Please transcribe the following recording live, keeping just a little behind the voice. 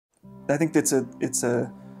I think it's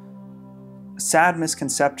a sad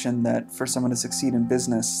misconception that for someone to succeed in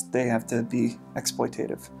business, they have to be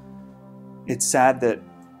exploitative. It's sad that,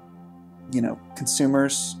 you know,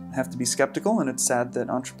 consumers have to be skeptical, and it's sad that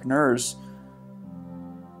entrepreneurs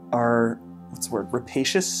are, what's the word,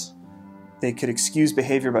 rapacious. They could excuse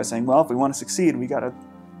behavior by saying, well, if we want to succeed, we got to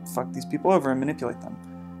fuck these people over and manipulate them.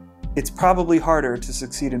 It's probably harder to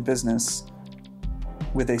succeed in business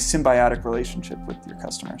with a symbiotic relationship with your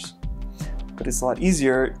customers. But it's a lot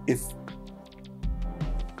easier if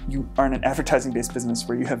you are in an advertising-based business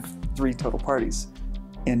where you have 3 total parties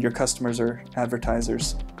and your customers are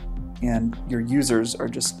advertisers and your users are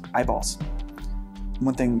just eyeballs.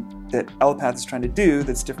 One thing that Elepath is trying to do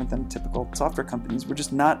that's different than typical software companies, we're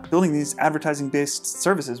just not building these advertising-based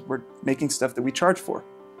services. We're making stuff that we charge for.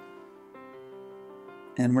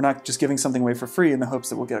 And we're not just giving something away for free in the hopes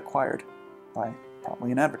that we'll get acquired by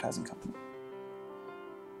probably an advertising company.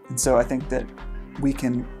 And so I think that we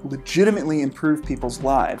can legitimately improve people's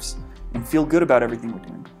lives and feel good about everything we're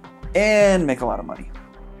doing and make a lot of money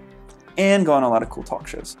and go on a lot of cool talk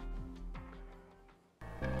shows.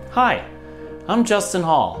 Hi, I'm Justin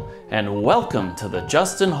Hall, and welcome to the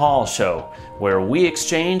Justin Hall Show, where we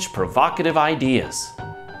exchange provocative ideas.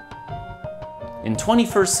 In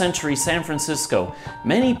 21st century San Francisco,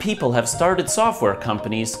 many people have started software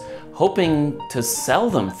companies hoping to sell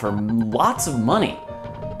them for lots of money.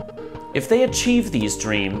 If they achieve these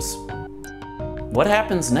dreams, what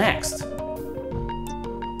happens next?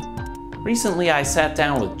 Recently, I sat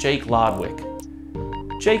down with Jake Lodwick.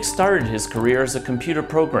 Jake started his career as a computer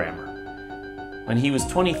programmer. When he was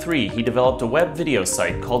 23, he developed a web video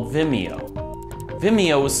site called Vimeo.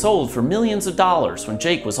 Vimeo was sold for millions of dollars when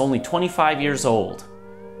Jake was only 25 years old.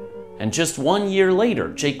 And just 1 year later,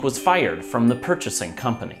 Jake was fired from the purchasing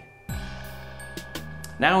company.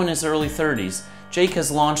 Now in his early 30s, Jake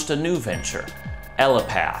has launched a new venture,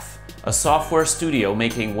 Elepath, a software studio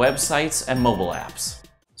making websites and mobile apps.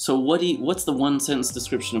 So what's the one sentence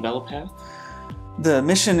description of Elepath? The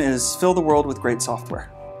mission is fill the world with great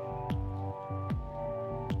software.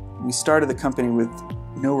 We started the company with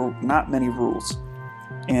not many rules.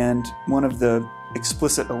 And one of the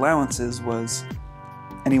explicit allowances was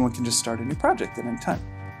anyone can just start a new project at any time.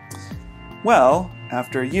 Well,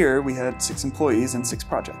 after a year, we had 6 employees and 6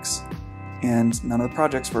 projects. And none of the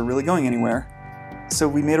projects were really going anywhere. So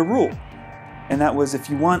we made a rule. And that was if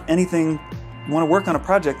you want to work on a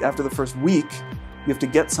project after the first week, you have to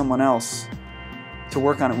get someone else to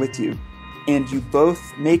work on it with you. And you both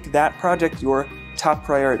make that project your top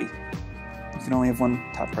priority. You can only have one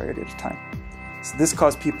top priority at a time. So this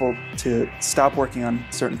caused people to stop working on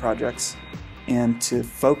certain projects and to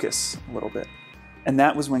focus a little bit. And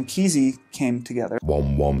that was when Keezy came together.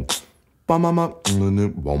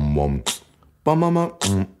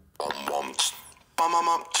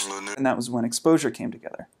 And that was when Exposure came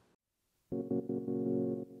together.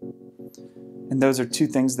 And those are 2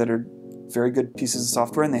 things that are very good pieces of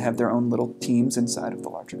software, and they have their own little teams inside of the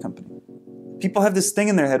larger company. People have this thing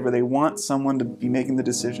in their head where they want someone to be making the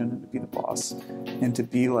decision and to be the boss and to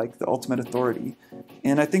be like the ultimate authority.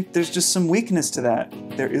 And I think there's just some weakness to that.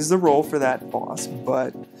 There is the role for that boss,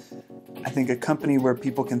 but I think a company where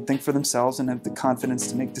people can think for themselves and have the confidence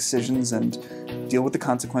to make decisions and deal with the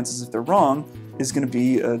consequences if they're wrong is going to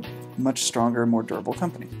be a much stronger, more durable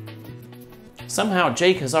company. Somehow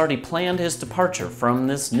Jake has already planned his departure from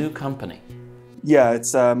this new company. Yeah,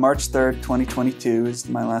 it's March 3rd, 2022 is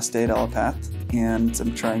my last day at Elepath, and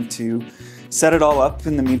I'm trying to set it all up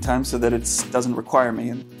in the meantime so that it doesn't require me.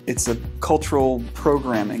 And it's a cultural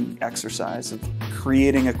programming exercise of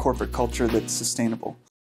creating a corporate culture that's sustainable.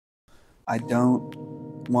 I don't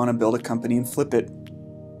want to build a company and flip it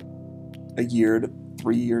a year to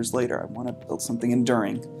 3 years later. I want to build something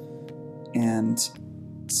enduring. And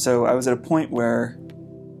so I was at a point where,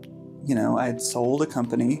 you know, I had sold a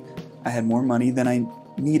company. I had more money than I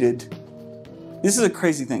needed. This is a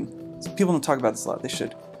crazy thing. People don't talk about this a lot. They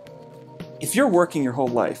should. If you're working your whole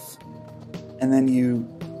life and then you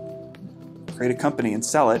create a company and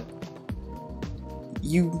sell it,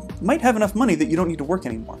 you might have enough money that you don't need to work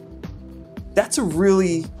anymore. That's a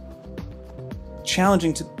really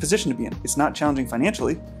challenging position to be in. It's not challenging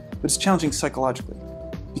financially, but it's challenging psychologically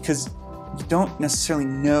because you don't necessarily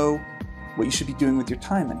know what you should be doing with your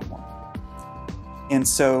time anymore. And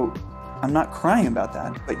so I'm not crying about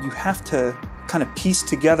that, but you have to kind of piece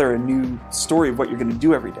together a new story of what you're going to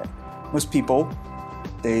do every day. Most people,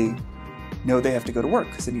 they know they have to go to work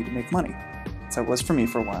because they need to make money. So it was for me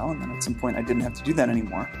for a while, and then at some point I didn't have to do that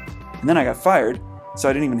anymore. And then I got fired, so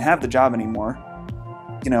I didn't even have the job anymore.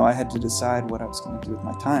 You know, I had to decide what I was going to do with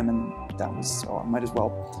my time, and that was, so I might as well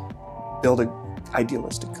build an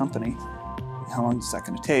idealistic company. How long is that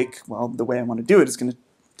going to take? Well, the way I want to do it is going to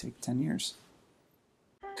take 10 years.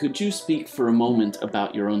 Could you speak for a moment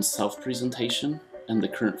about your own self-presentation and the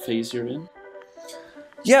current phase you're in?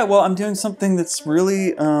 Yeah, well, I'm doing something that's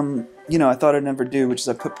really, I thought I'd never do, which is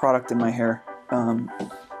I put product in my hair,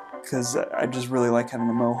 because I just really like having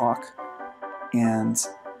a mohawk, and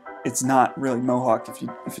it's not really mohawk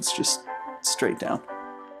if it's just straight down.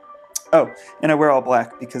 Oh, and I wear all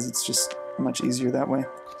black because it's just much easier that way.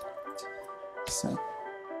 So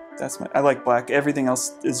I like black. Everything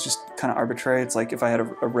else is just kind of arbitrary. It's like if I had a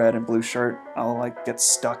red and blue shirt, I'll like get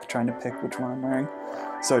stuck trying to pick which one I'm wearing.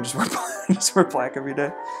 So I just wear black every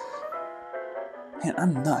day. Man,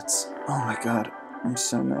 I'm nuts. Oh my God, I'm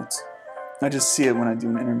so nuts. I just see it when I do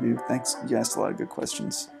an interview. Thanks, you asked a lot of good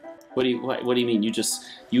questions. What do you mean?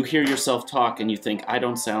 You hear yourself talk and you think, I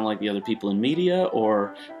don't sound like the other people in media,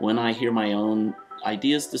 or when I hear my own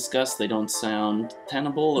ideas discussed, they don't sound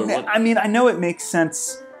tenable, or what? I mean, I know it makes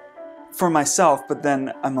sense for myself, but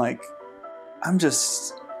then I'm like, I'm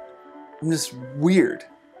just weird.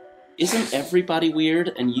 Isn't everybody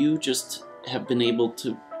weird, and you just have been able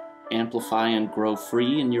to amplify and grow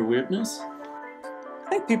free in your weirdness? I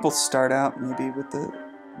think people start out maybe with the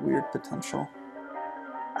weird potential.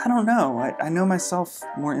 I don't know. I know myself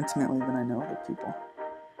more intimately than I know other people.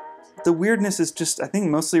 The weirdness is just, I think,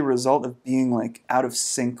 mostly a result of being like out of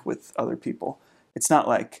sync with other people. It's not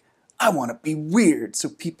like, I want to be weird so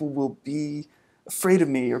people will be afraid of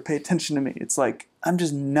me or pay attention to me. It's like, I'm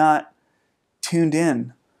just not tuned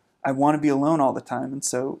in. I want to be alone all the time. And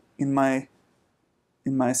so in my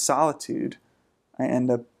solitude, I end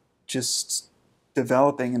up just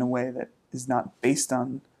developing in a way that is not based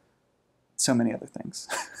on so many other things.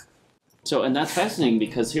 So, and that's fascinating,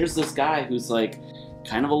 because here's this guy who's like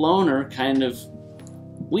kind of a loner, kind of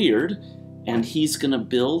weird, and he's going to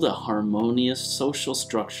build a harmonious social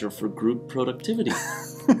structure for group productivity.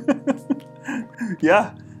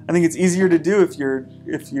 Yeah, I think it's easier to do if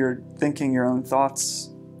you're thinking your own thoughts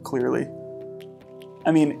clearly.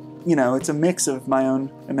 I mean, it's a mix of my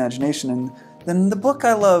own imagination and then the book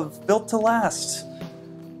I love, Built to Last.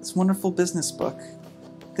 This wonderful business book.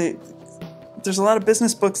 There's a lot of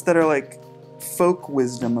business books that are like folk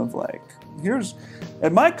wisdom of like,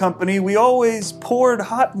 at my company, we always poured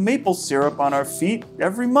hot maple syrup on our feet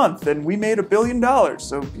every month, and we made $1 billion,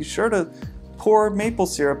 so be sure to pour maple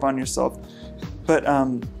syrup on yourself. But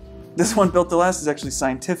this one, Built to Last, is actually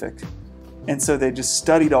scientific. And so they just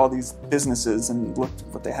studied all these businesses and looked at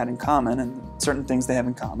what they had in common and certain things they have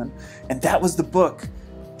in common. And that was the book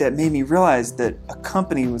that made me realize that a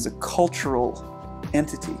company was a cultural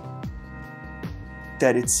entity,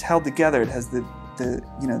 that it's held together. It has the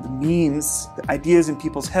memes, the ideas in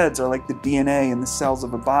people's heads are like the DNA in the cells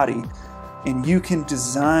of a body. And you can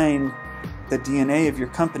design the DNA of your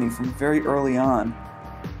company from very early on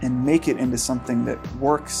and make it into something that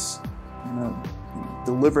works in a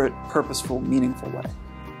deliberate, purposeful, meaningful way.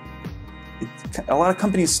 A lot of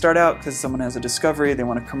companies start out because someone has a discovery, they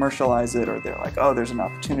want to commercialize it, or they're like, oh, there's an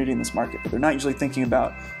opportunity in this market, but they're not usually thinking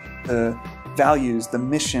about the values, the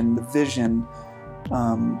mission, the vision,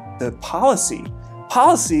 the policy.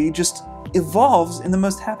 Policy just evolves in the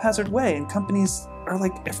most haphazard way, and companies are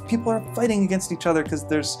like, if people are fighting against each other because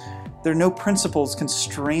there are no principles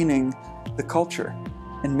constraining the culture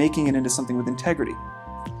and making it into something with integrity.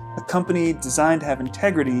 A company designed to have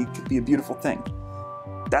integrity could be a beautiful thing.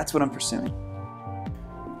 That's what I'm pursuing.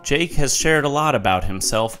 Jake has shared a lot about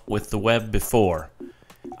himself with the web before.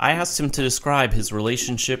 I asked him to describe his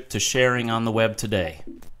relationship to sharing on the web today.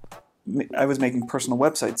 I was making personal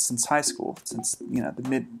websites since high school, since the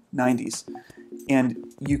mid-90s. And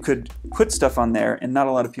you could put stuff on there and not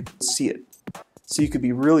a lot of people would see it. So you could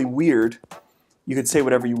be really weird. You could say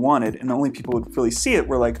whatever you wanted, and the only people who would really see it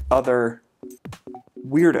were like other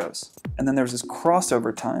weirdos. And then there was this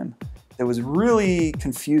crossover time that was really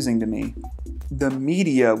confusing to me. The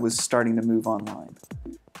media was starting to move online.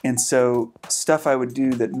 And so stuff I would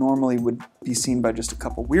do that normally would be seen by just a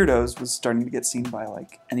couple weirdos was starting to get seen by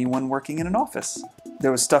like anyone working in an office.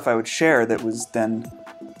 There was stuff I would share that was then,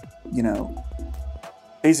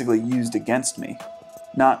 basically used against me.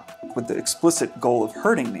 Not with the explicit goal of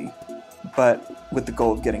hurting me, but with the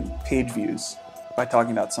goal of getting page views by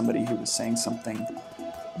talking about somebody who was saying something,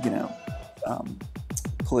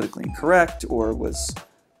 politically incorrect, or was,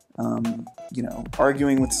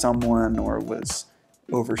 arguing with someone, or was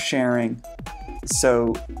oversharing.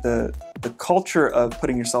 So the culture of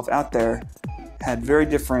putting yourself out there had very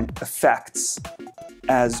different effects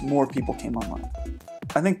as more people came online.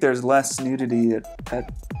 I think there's less nudity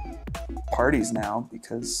at parties now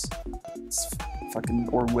because it's fucking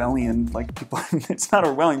Orwellian, like people, it's not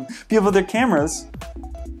Orwellian, people with their cameras,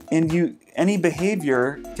 and any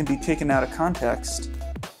behavior can be taken out of context.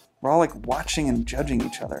 We're all like watching and judging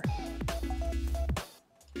each other.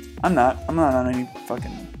 I'm not on any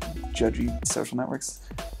fucking judgy social networks.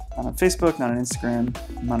 Not on Facebook, not on Instagram,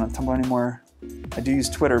 I'm not on Tumblr anymore. I do use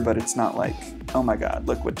Twitter, but it's not like, oh my god,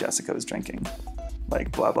 look what Jessica is drinking.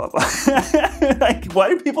 Like, blah, blah, blah. Like, why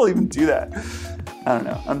do people even do that? I don't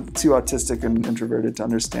know. I'm too autistic and introverted to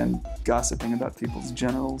understand gossiping about people's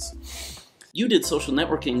genitals. You did social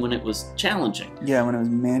networking when it was challenging. Yeah, when it was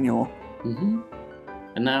manual. Mm-hmm.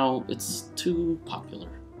 And now it's too popular.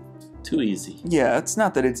 Too easy. Yeah, it's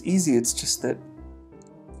not that it's easy, it's just that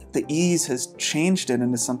the ease has changed it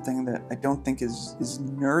into something that I don't think is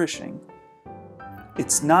nourishing.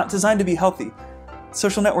 It's not designed to be healthy.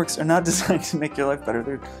 Social networks are not designed to make your life better.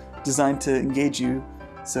 They're designed to engage you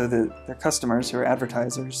so that their customers, who are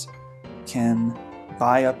advertisers, can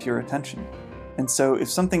buy up your attention. And so if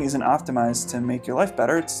something isn't optimized to make your life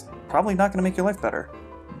better, it's probably not going to make your life better.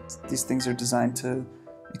 These things are designed to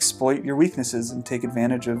exploit your weaknesses and take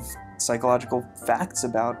advantage of psychological facts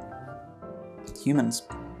about humans.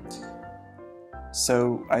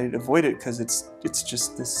 So I avoid it because it's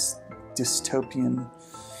just this dystopian.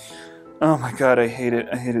 Oh my god, I hate it.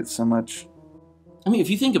 I hate it so much. I mean, if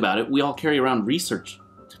you think about it, we all carry around research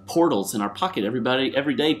portals in our pocket.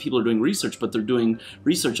 Every day people are doing research, but they're doing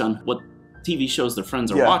research on what TV shows their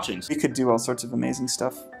friends are watching. You could do all sorts of amazing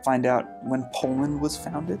stuff. Find out when Poland was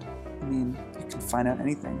founded. I mean, you can find out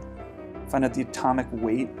anything. Find out the atomic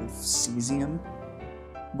weight of cesium.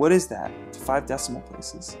 What is that? 5 decimal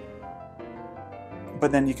places.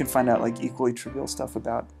 But then you can find out like equally trivial stuff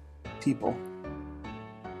about people.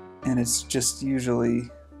 And it's just usually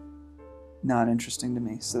not interesting to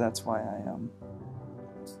me. So that's why I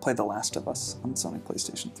play The Last of Us on Sony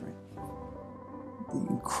PlayStation 3. The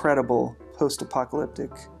incredible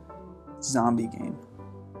post-apocalyptic zombie game.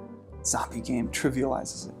 Zombie game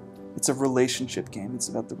trivializes it. It's a relationship game. It's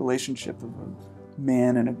about the relationship of a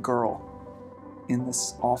man and a girl in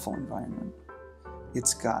this awful environment.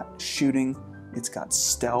 It's got shooting. It's got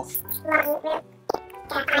stealth.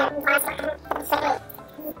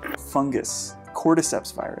 Fungus,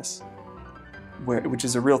 cordyceps virus, which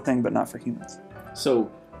is a real thing but not for humans. So,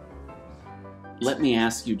 let me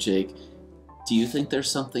ask you, Jake, do you think there's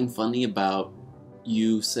something funny about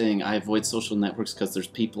you saying, I avoid social networks because there's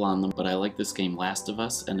people on them, but I like this game Last of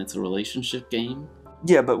Us, and it's a relationship game?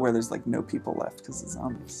 Yeah, but where there's like no people left because of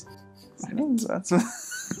zombies.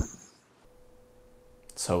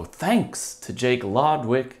 So thanks to Jake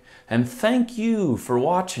Lodwick, and thank you for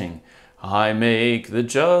watching I Make the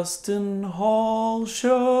Justin Hall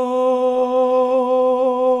Show.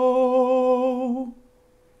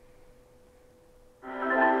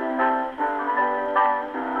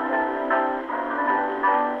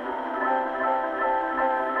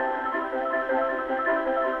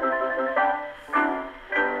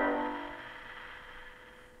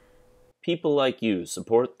 People like you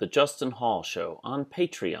support The Justin Hall Show on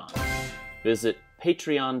Patreon. Visit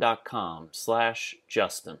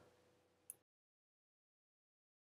patreon.com/Justin.